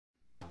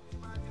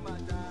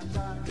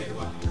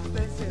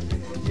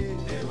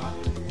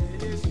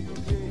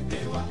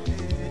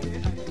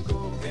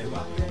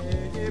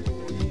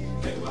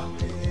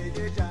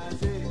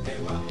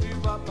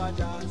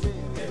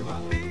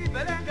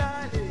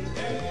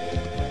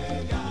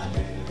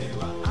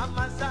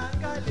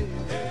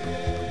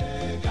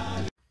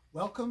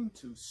Welcome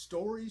to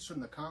Stories from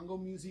the Congo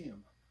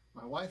Museum.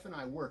 My wife and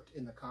I worked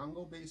in the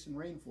Congo Basin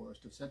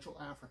rainforest of Central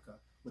Africa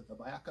with the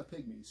Bayaka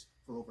pygmies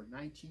for over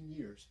 19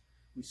 years.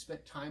 We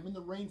spent time in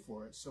the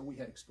rainforest, so we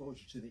had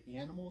exposure to the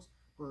animals,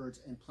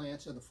 birds, and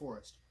plants of the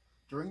forest.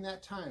 During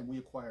that time, we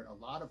acquired a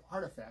lot of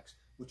artifacts,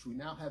 which we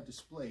now have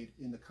displayed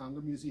in the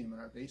Congo Museum in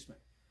our basement.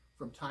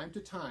 From time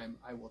to time,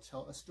 I will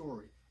tell a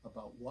story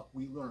about what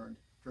we learned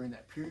during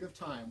that period of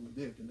time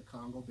we lived in the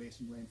Congo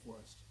Basin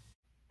rainforest.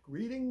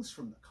 Greetings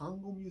from the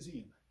Congo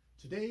Museum.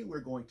 Today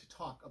we're going to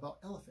talk about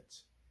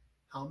elephants.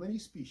 How many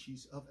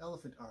species of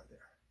elephant are there?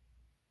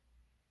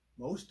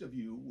 Most of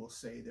you will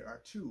say there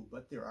are two,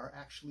 but there are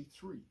actually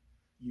three.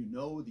 You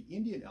know the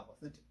Indian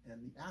elephant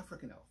and the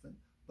African elephant,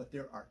 but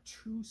there are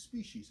two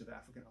species of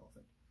African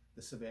elephant,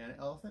 the savanna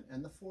elephant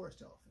and the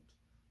forest elephant.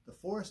 The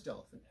forest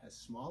elephant has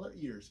smaller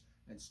ears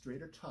and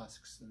straighter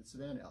tusks than the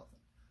savanna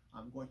elephant.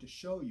 I'm going to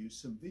show you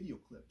some video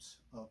clips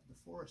of the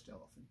forest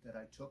elephant that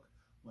I took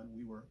when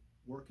we were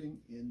working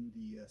in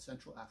the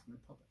Central African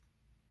Republic.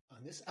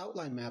 On this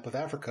outline map of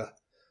Africa,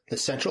 the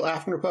Central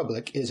African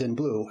Republic is in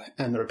blue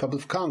and the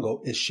Republic of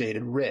Congo is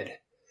shaded red.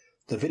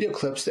 The video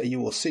clips that you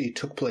will see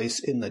took place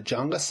in the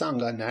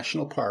Janga-Sanga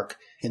National Park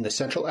in the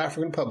Central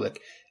African Republic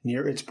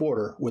near its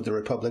border with the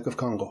Republic of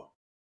Congo.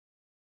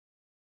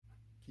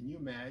 Can you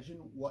imagine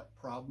what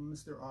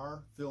problems there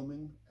are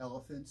filming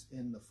elephants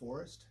in the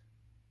forest?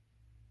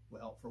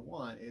 Well, for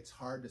one, it's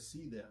hard to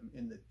see them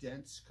in the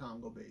dense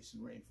Congo Basin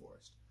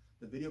rainforest.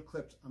 The video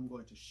clips I'm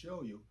going to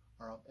show you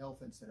are of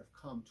elephants that have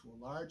come to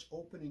a large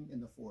opening in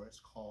the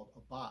forest called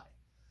a bai.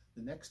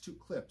 The next two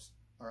clips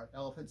are of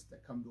elephants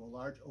that come to a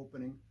large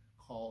opening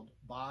called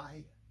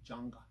Bai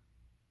Janga.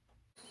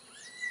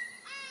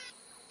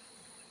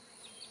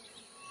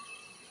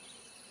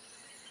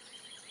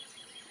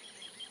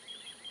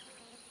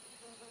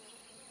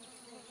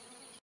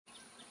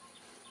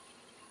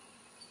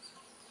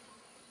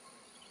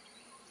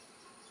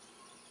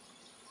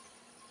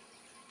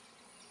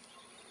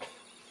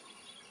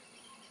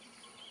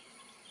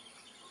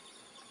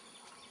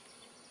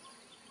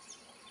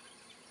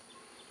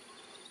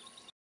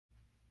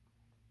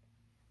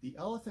 The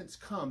elephants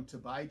come to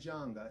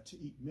Baijanga to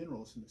eat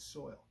minerals in the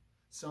soil.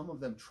 Some of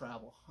them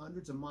travel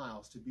hundreds of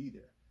miles to be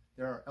there.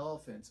 There are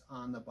elephants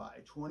on the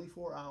Bai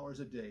 24 hours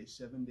a day,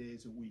 7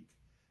 days a week.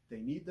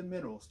 They need the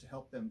minerals to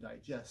help them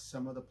digest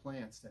some of the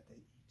plants that they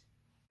eat.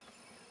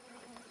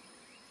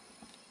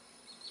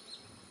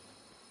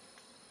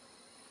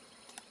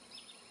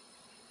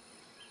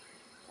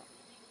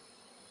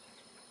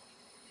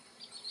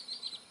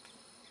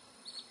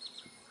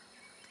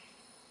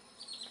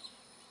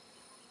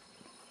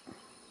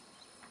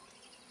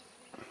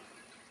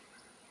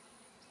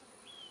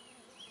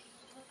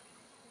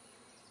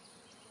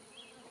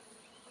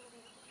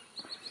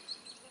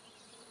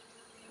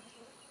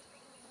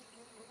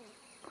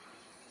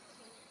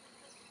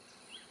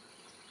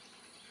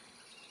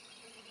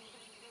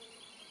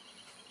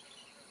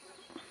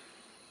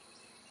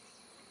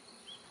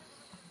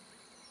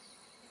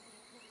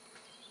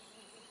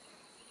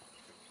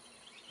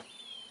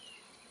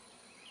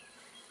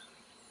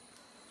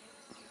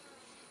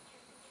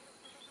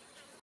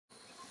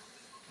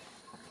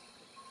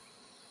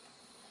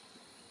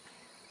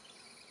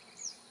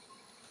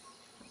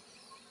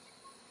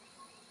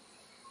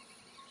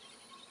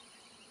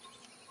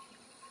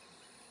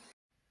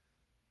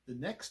 The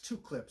next two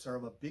clips are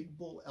of a big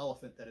bull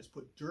elephant that has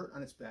put dirt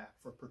on its back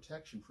for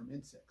protection from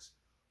insects.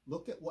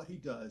 Look at what he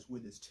does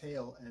with his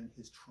tail and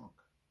his trunk.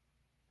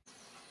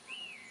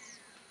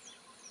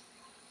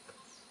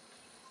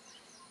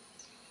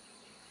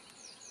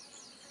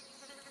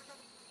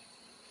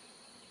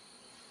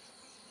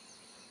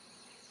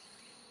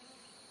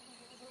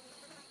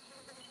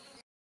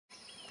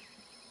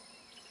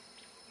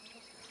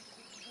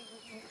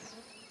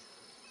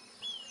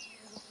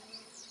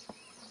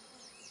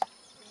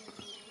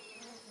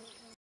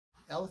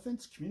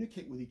 Elephants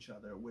communicate with each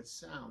other with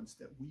sounds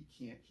that we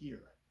can't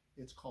hear.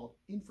 It's called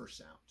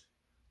infrasound.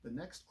 The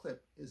next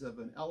clip is of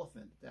an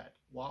elephant that,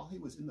 while he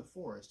was in the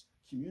forest,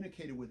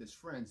 communicated with his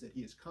friends that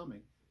he is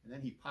coming, and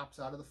then he pops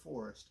out of the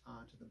forest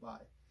onto the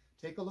bai.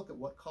 Take a look at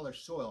what color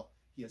soil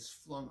he has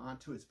flung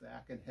onto his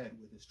back and head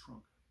with his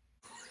trunk.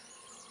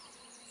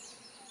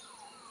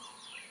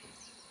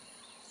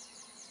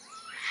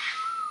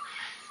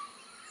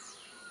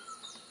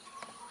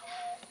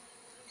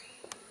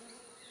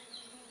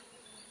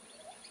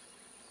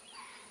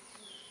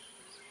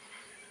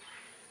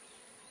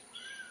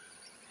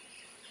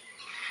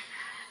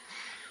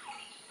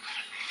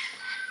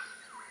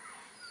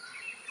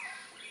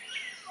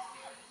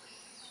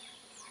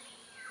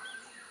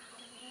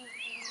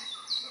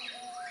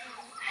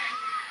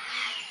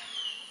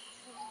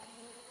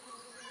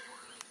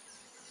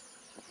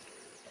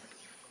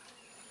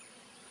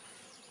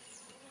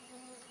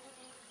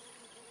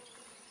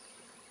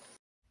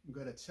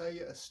 I'm going to tell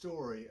you a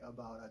story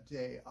about a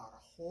day our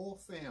whole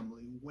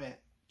family went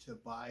to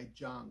buy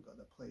Jonga,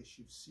 the place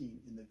you've seen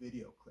in the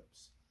video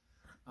clips.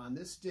 On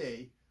this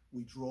day,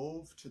 we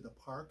drove to the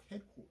park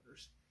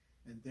headquarters,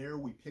 and there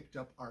we picked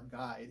up our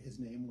guide. His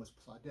name was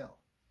Pladel.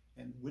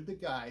 And with the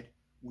guide,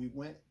 we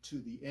went to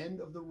the end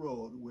of the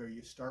road where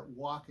you start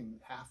walking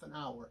half an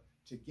hour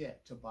to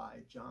get to buy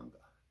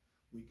Jonga.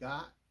 We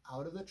got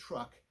out of the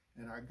truck,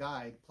 and our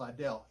guide,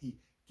 Pladel, he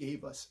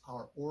gave us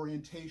our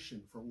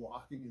orientation for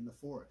walking in the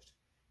forest.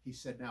 He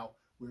said, now,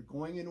 we're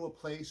going into a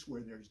place where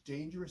there's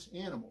dangerous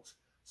animals,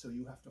 so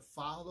you have to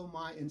follow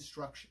my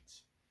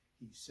instructions.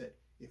 He said,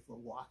 if we're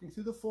walking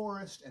through the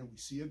forest and we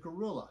see a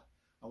gorilla,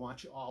 I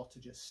want you all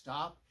to just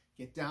stop,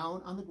 get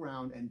down on the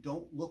ground, and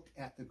don't look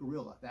at the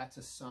gorilla. That's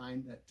a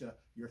sign that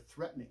you're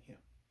threatening him.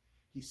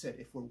 He said,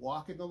 if we're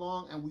walking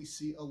along and we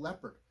see a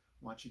leopard,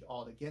 I want you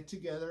all to get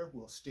together,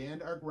 we'll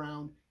stand our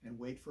ground and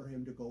wait for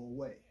him to go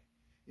away.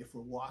 If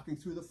we're walking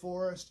through the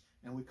forest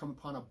and we come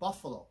upon a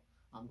buffalo,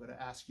 I'm going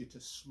to ask you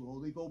to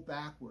slowly go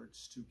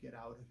backwards to get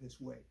out of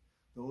his way.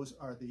 Those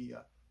are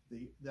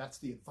that's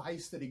the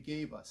advice that he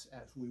gave us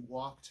as we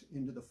walked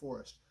into the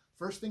forest.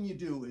 First thing you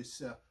do is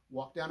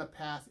walk down a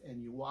path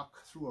and you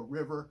walk through a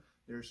river.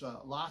 There's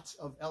lots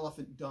of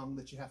elephant dung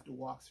that you have to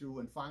walk through,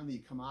 and finally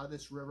you come out of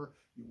this river,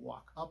 you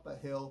walk up a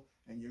hill,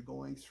 and you're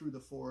going through the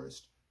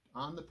forest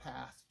on the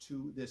path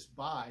to this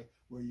bay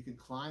where you can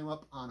climb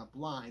up on a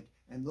blind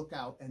and look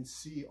out and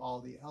see all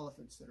the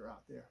elephants that are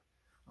out there.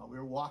 We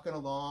were walking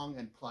along,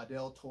 and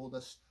Pladel told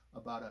us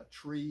about a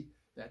tree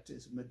that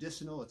is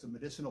medicinal. It's a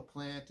medicinal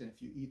plant, and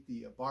if you eat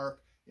the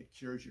bark, it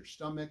cures your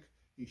stomach.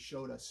 He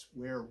showed us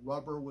where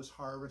rubber was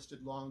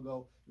harvested long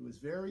ago. It was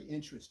very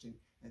interesting,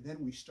 and then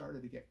we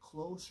started to get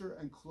closer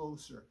and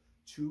closer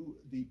to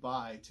the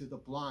bay, to the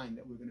blind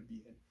that we're going to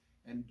be in.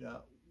 And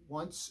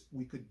once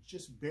we could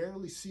just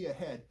barely see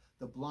ahead,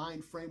 the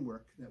blind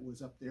framework that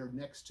was up there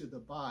next to the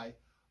bay,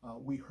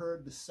 we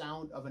heard the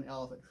sound of an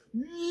elephant.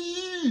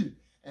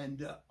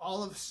 And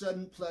all of a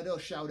sudden, Pladel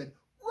shouted,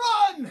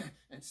 "Run!"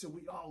 And so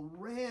we all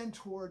ran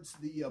towards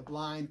the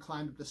blind,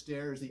 climbed up the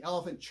stairs. The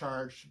elephant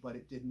charged, but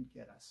it didn't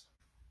get us.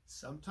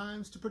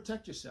 Sometimes to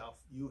protect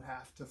yourself, you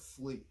have to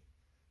flee.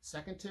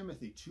 2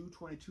 Timothy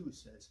 2:22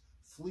 says,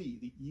 "Flee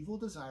the evil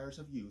desires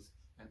of youth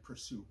and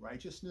pursue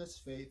righteousness,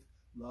 faith,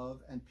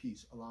 love, and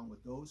peace, along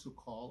with those who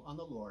call on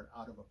the Lord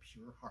out of a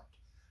pure heart."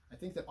 I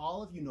think that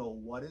all of you know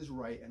what is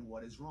right and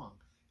what is wrong.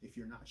 If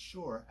you're not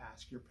sure,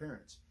 ask your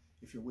parents.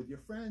 If you're with your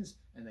friends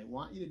and they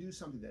want you to do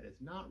something that is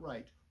not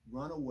right,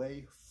 run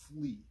away,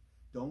 flee.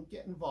 Don't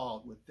get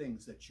involved with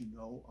things that you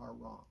know are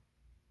wrong.